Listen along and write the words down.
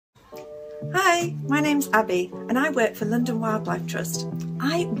Hi, my name's Abby and I work for London Wildlife Trust.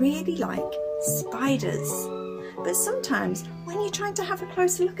 I really like spiders, but sometimes when you're trying to have a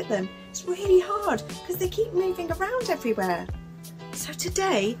closer look at them, it's really hard because they keep moving around everywhere. So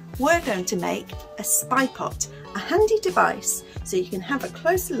today we're going to make a spi-pot, a handy device so you can have a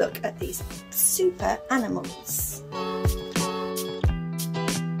closer look at these super animals.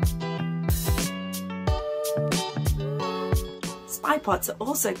 Spi-pots are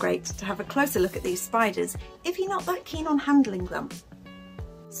also great to have a closer look at these spiders if you're not that keen on handling them.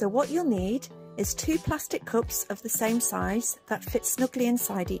 So what you'll need is 2 plastic cups of the same size that fit snugly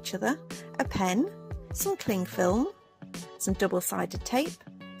inside each other, a pen, some cling film, some double-sided tape,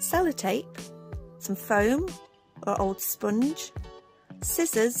 sellotape, some foam or old sponge,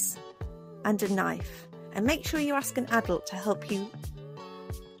 scissors and a knife. And make sure you ask an adult to help you.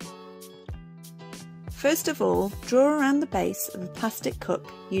 First of all, draw around the base of the plastic cup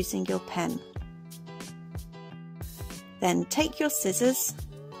using your pen. Then take your scissors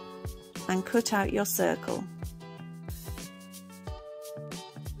and cut out your circle.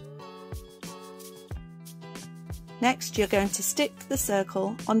 Next, you're going to stick the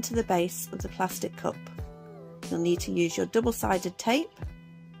circle onto the base of the plastic cup. You'll need to use your double-sided tape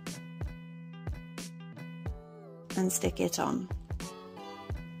and stick it on.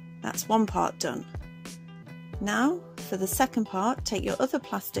 That's one part done. Now, for the second part, take your other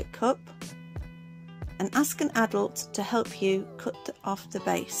plastic cup and ask an adult to help you cut off the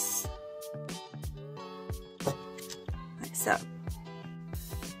base. Like so.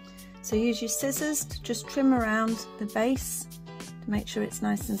 So use your scissors to just trim around the base to make sure it's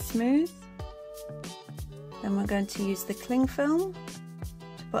nice and smooth. Then we're going to use the cling film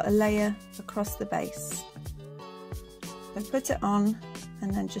to put a layer across the base. So put it on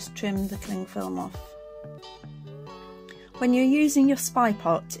and then just trim the cling film off. When you're using your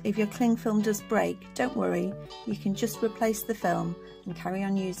spi-pot, if your cling film does break, don't worry, you can just replace the film and carry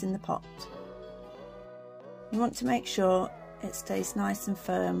on using the pot. You want to make sure it stays nice and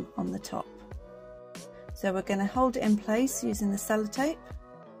firm on the top. So we're going to hold it in place using the sellotape,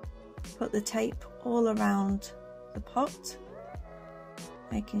 put the tape all around the pot,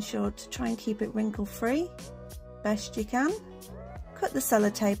 making sure to try and keep it wrinkle free best you can. Cut the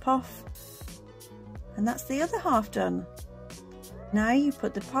sellotape off and that's the other half done. Now you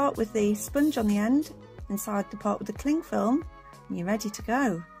put the part with the sponge on the end inside the part with the cling film and you're ready to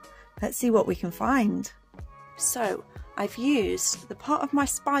go. Let's see what we can find. So I've used the part of my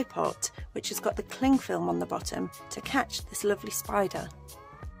spi-pot which has got the cling film on the bottom to catch this lovely spider.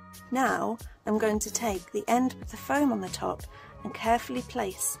 Now I'm going to take the end with the foam on the top and carefully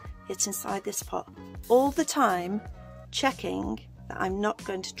place it inside this pot, all the time checking that I'm not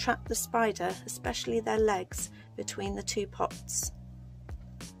going to trap the spider, especially their legs, between the 2 pots.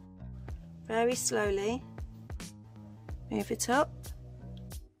 Very slowly move it up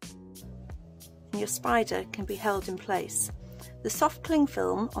and your spider can be held in place. The soft cling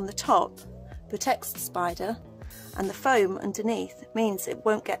film on the top protects the spider and the foam underneath means it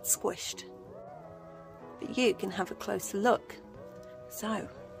won't get squished. But you can have a closer look. So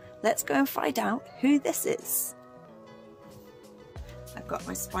let's go and find out who this is. I've got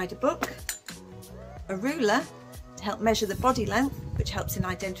my spider book, a ruler to help measure the body length, which helps in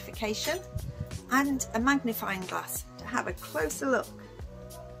identification, and a magnifying glass to have a closer look.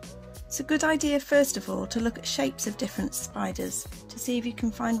 It's a good idea first of all to look at shapes of different spiders to see if you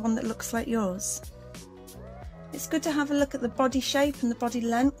can find one that looks like yours. It's good to have a look at the body shape and the body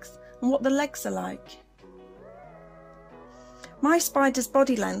length and what the legs are like. My spider's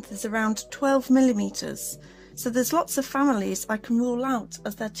body length is around 12 millimeters, so there's lots of families I can rule out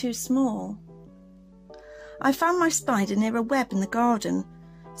as they're too small. I found my spider near a web in the garden,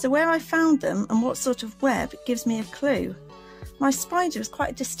 so where I found them and what sort of web gives me a clue. My spider is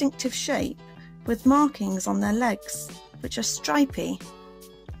quite a distinctive shape with markings on their legs, which are stripy.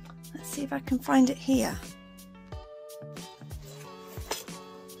 Let's see if I can find it here.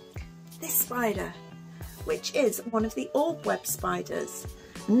 This spider, which is one of the orb web spiders,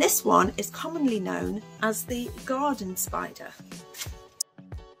 and this one is commonly known as the garden spider.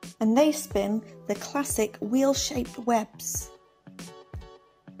 And they spin the classic wheel-shaped webs.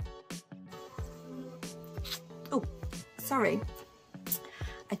 Oh, sorry.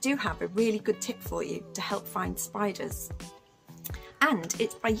 I do have a really good tip for you to help find spiders. And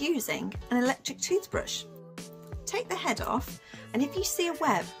it's by using an electric toothbrush. Take the head off, and if you see a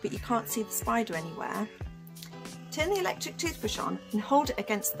web but you can't see the spider anywhere, turn the electric toothbrush on and hold it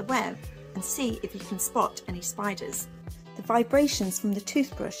against the web and see if you can spot any spiders. The vibrations from the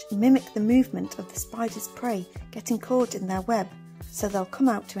toothbrush mimic the movement of the spider's prey getting caught in their web, so they'll come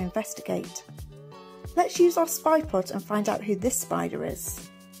out to investigate. Let's use our spi-pot and find out who this spider is.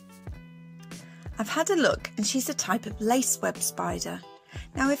 I've had a look and she's a type of lace web spider.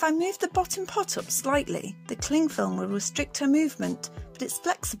 Now if I move the bottom pot up slightly, the cling film will restrict her movement, but it's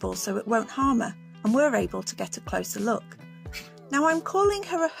flexible so it won't harm her, and we're able to get a closer look. Now I'm calling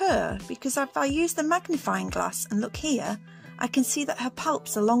her a her because if I use the magnifying glass and look here, I can see that her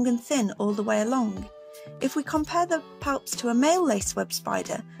palps are long and thin all the way along. If we compare the palps to a male lace web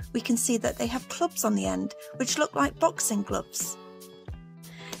spider, we can see that they have clubs on the end, which look like boxing gloves.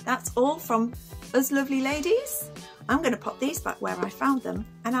 That's all from us lovely ladies. I'm going to pop these back where I found them,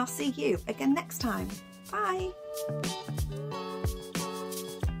 and I'll see you again next time. Bye!